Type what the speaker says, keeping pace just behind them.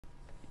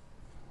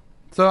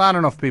So I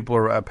don't know if people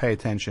are, pay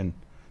attention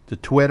to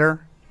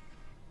Twitter.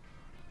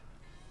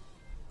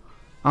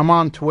 I'm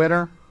on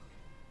Twitter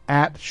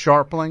at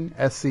Scharpling,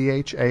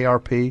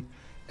 Scharpling.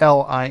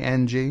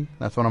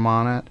 That's what I'm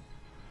on at.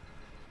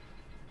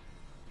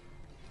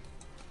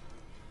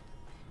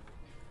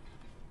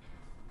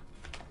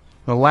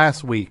 Well,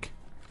 last week,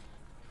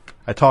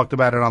 I talked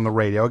about it on the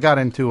radio. I got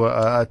into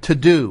a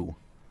to-do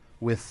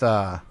with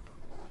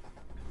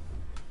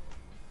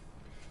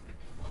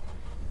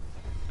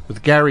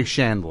Gary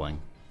Shandling,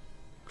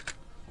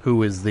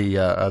 who is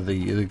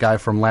the guy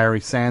from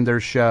Larry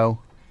Sanders' show.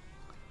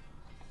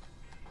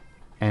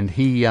 And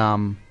he,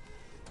 I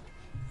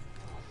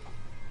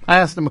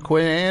asked him a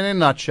question, in a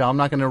nutshell, I'm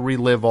not going to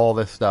relive all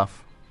this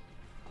stuff.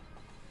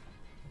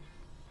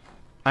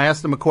 I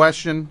asked him a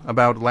question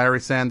about Larry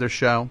Sanders'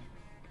 show.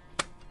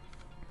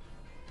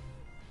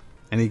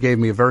 And he gave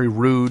me a very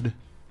rude,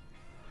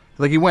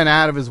 like he went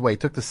out of his way,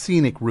 took the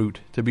scenic route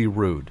to be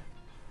rude.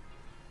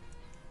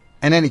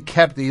 And then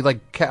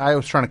I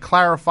was trying to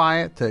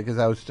clarify it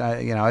because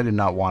I did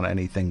not want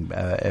anything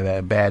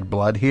bad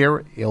blood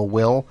here, ill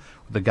will.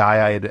 The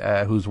guy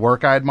whose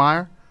work I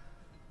admire.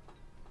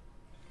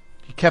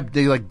 He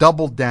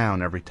doubled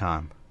down every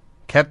time.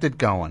 Kept it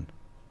going.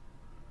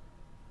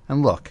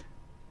 And look,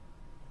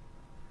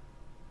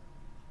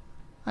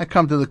 I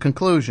come to the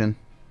conclusion,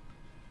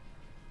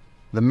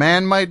 the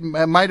man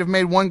might have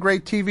made one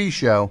great TV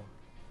show,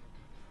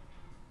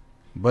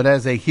 but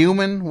as a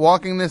human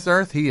walking this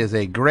earth, he is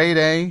a grade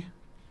A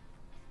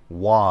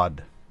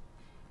wad.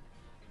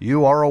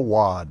 You are a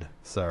wad,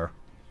 sir.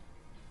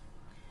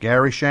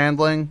 Gary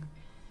Shandling,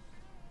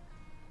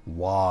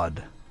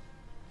 wad.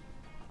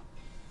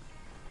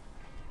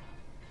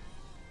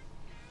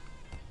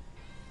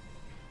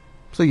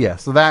 So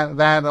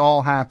that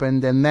all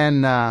happened, and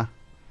then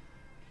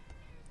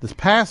this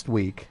past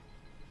week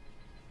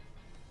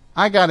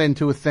I got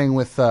into a thing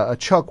with a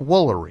Chuck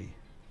Woolery.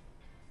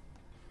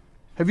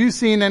 Have you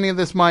seen any of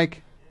this,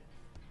 Mike?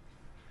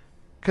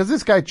 Because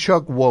this guy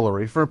Chuck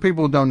Woolery, for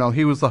people who don't know,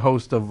 he was the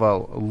host of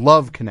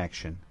Love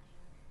Connection,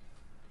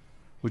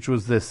 which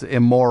was this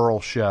immoral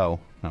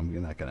show.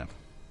 I'm not going to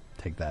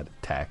take that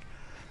tack.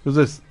 He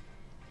was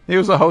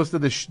the host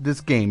of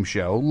this game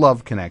show,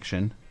 Love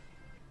Connection.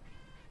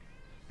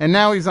 And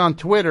now he's on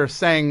Twitter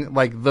saying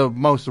like the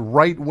most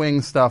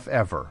right-wing stuff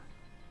ever.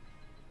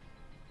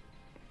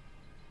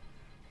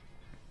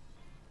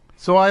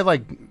 So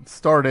I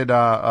started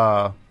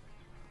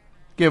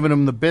giving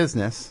him the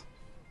business,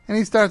 and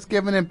he starts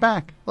giving it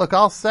back. Look,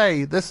 I'll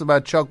say this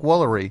about Chuck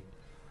Woolery.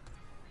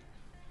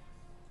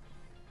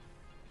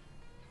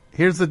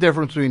 Here's the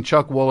difference between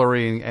Chuck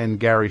Woolery and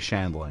Gary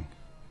Shandling.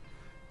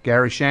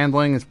 Gary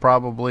Shandling is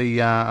probably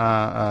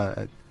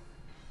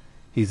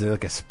he's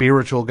like a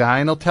spiritual guy,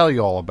 and he'll tell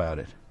you all about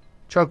it.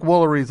 Chuck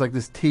Woolery is like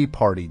this Tea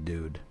Party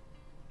dude.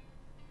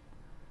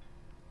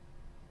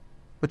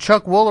 But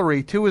Chuck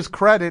Woolery, to his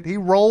credit, he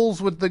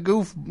rolls with the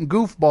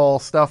goofball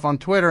stuff on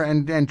Twitter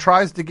and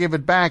tries to give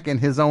it back in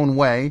his own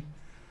way.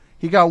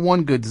 He got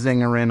one good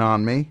zinger in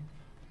on me.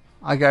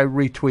 I got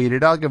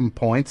retweeted. I'll give him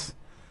points.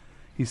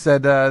 He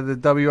said the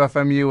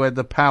WFMU had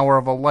the power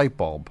of a light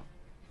bulb.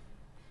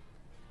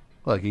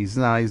 Look, he's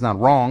not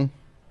wrong.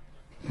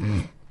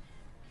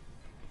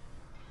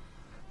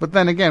 But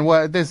then again,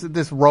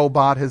 this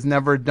robot has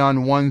never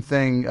done one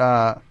thing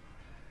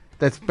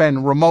that's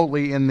been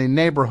remotely in the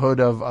neighborhood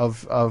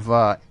of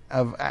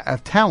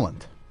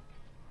talent.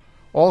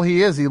 All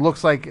he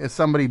looks like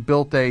somebody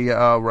built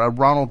a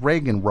Ronald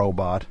Reagan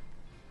robot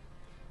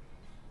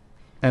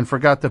and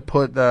forgot to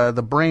put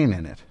the brain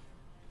in it.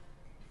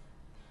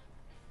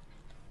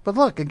 But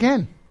look,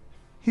 again,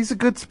 he's a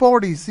good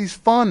sport. He's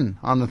fun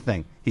on the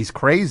thing. He's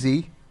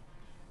crazy.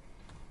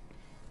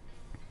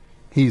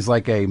 He's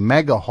like a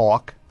mega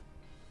hawk.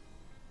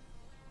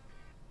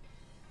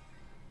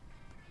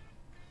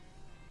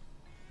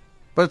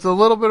 But it's a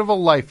little bit of a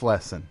life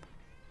lesson.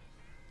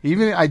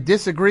 Even I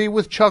disagree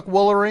with Chuck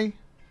Woolery,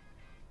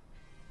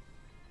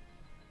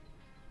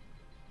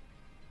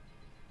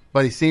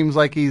 but he seems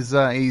like he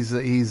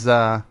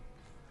at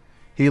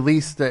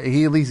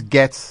least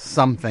gets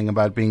something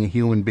about being a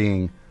human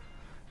being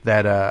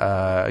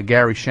that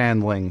Gary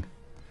Shandling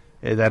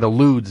that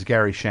eludes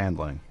Gary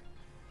Shandling.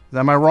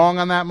 Am I wrong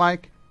on that,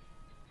 Mike?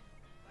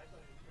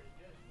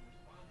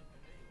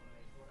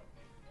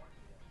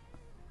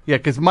 Yeah,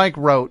 because Mike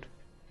wrote,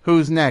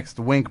 "Who's next?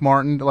 Wink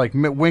Martin." Like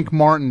Wink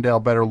Martindale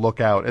better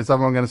look out, as I'm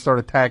going to start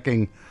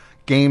attacking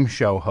game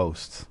show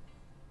hosts.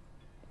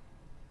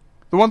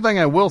 The one thing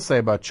I will say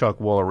about Chuck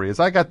Woolery is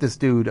I got this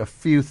dude a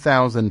few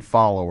thousand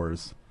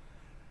followers,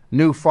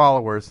 new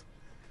followers.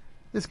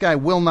 This guy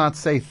will not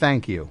say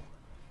thank you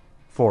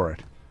for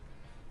it.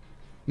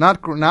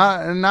 Not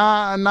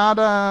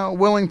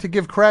willing to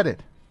give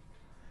credit,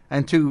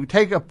 and to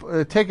take a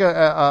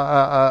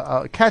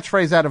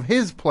catchphrase out of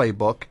his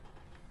playbook.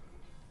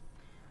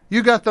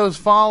 You got those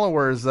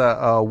followers,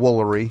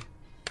 Woolery.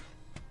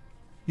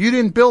 You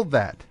didn't build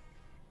that.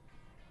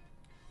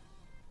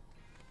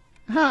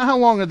 How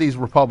long are these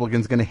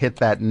Republicans going to hit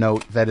that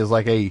note that is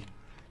like a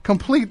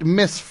complete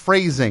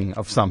misphrasing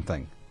of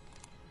something.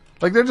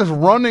 Like they're just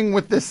running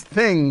with this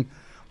thing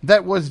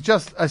that was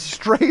just a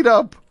straight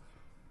up,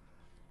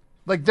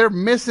 like they're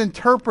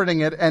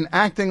misinterpreting it and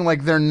acting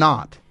like they're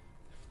not.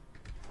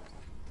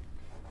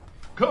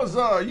 Because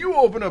you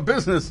open a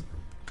business,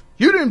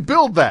 you didn't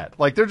build that.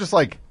 Like they're just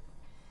like,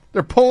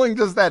 they're pulling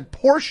just that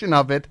portion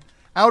of it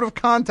out of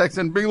context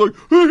and being like,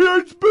 hey,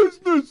 it's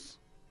business.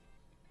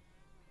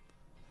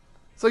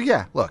 So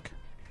yeah, look.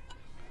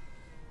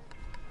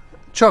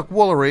 Chuck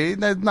Woolery,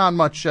 there's not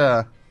much,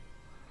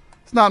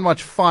 it's not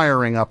much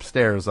firing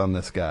upstairs on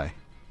this guy.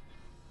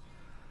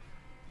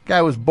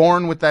 Guy was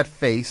born with that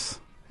face,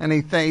 and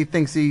he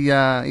thinks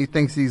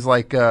he's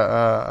like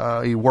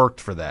he worked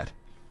for that.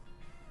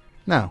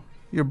 No,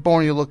 you're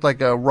born. You look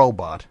like a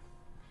robot.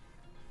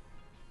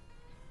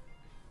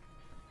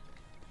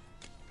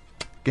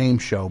 Game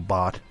show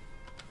bot.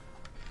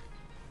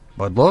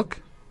 But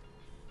look,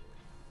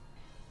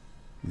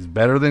 he's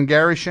better than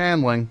Gary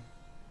Shandling.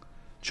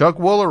 Chuck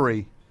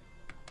Woolery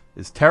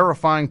is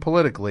terrifying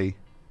politically,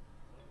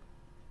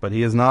 but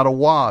he is not a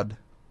wad.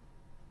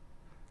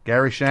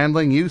 Gary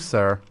Shandling, you,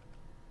 sir.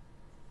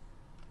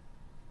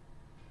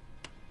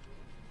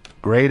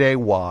 Grade A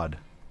wad.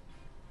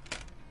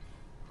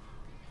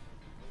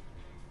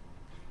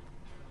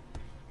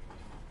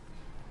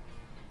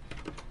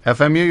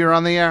 FMU, you're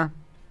on the air.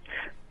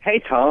 Hey,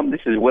 Tom.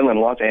 This is Will in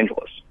Los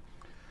Angeles.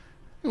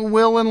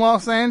 Will in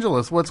Los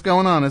Angeles. What's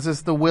going on? Is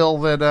this the Will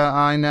that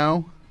I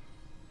know?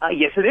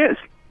 Yes, it is.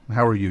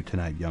 How are you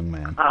tonight, young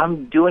man?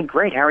 I'm doing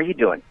great. How are you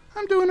doing?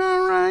 I'm doing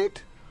all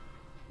right.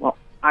 Well,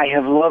 I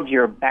have loved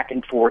your back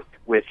and forth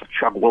with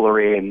Chuck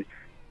Woolery, and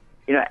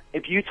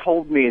if you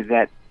told me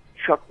that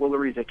Chuck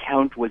Woolery's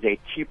account was a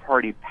Tea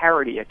Party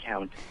parody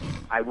account,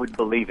 I would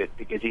believe it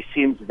because he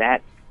seems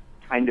that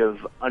kind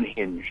of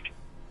unhinged.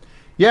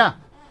 Yeah.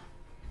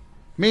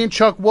 Me and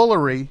Chuck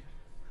Woolery,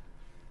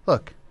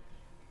 look,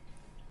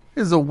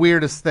 this is the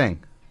weirdest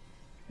thing.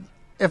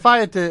 If I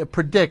had to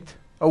predict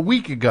a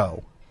week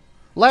ago,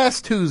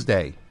 last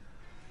Tuesday,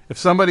 if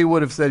somebody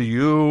would have said,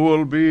 you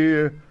will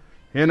be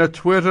in a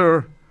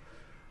Twitter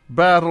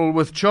battle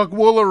with Chuck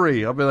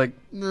Woolery, I'll be like,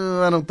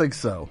 no, I don't think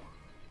so.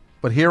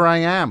 But here I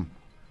am,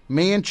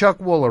 me and Chuck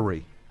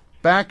Woolery,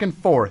 back and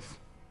forth.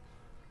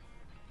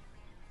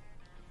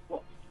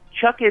 Well,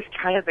 Chuck is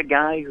kind of the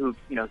guy who,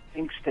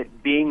 thinks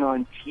that being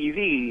on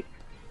TV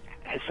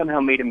has somehow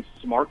made him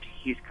smart.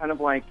 He's kind of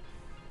like,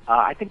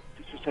 I think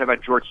this was said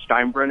about George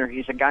Steinbrenner.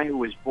 He's a guy who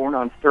was born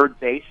on third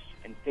base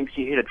and thinks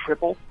he hit a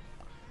triple.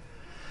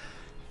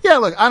 Yeah,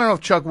 look, I don't know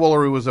if Chuck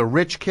Woolery was a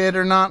rich kid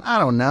or not. I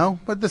don't know.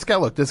 But this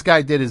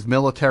guy did his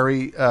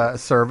military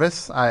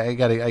service.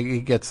 He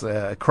gets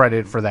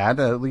credit for that.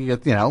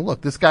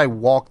 Look, this guy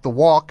walked the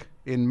walk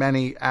in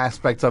many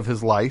aspects of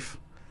his life,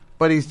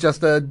 but he's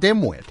just a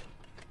dimwit.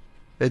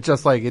 It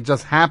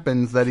just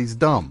happens that he's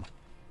dumb.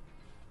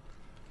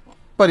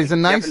 But he's a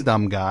nice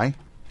dumb guy.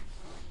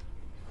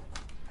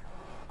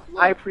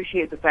 I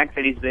appreciate the fact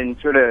that he's been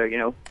sort of,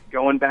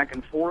 going back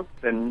and forth,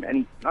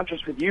 and not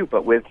just with you,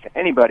 but with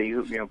anybody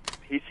who,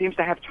 he seems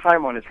to have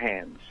time on his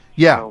hands.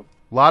 Yeah,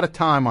 a lot of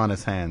time on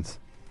his hands.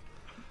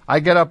 I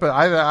get up,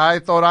 I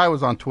thought I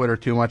was on Twitter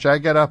too much. I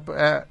get up,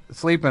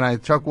 sleep,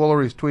 and Chuck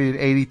Woolery's tweeted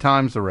 80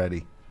 times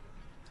already.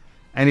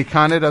 And he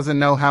kind of doesn't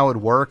know how it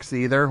works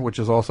either, which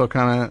is also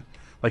kind of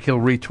like he'll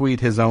retweet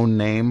his own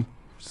name.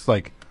 It's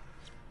like,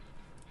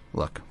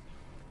 look,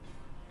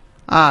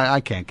 I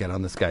can't get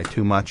on this guy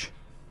too much.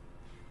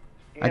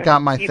 I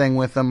got my thing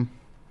with him.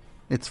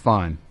 It's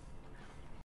fine.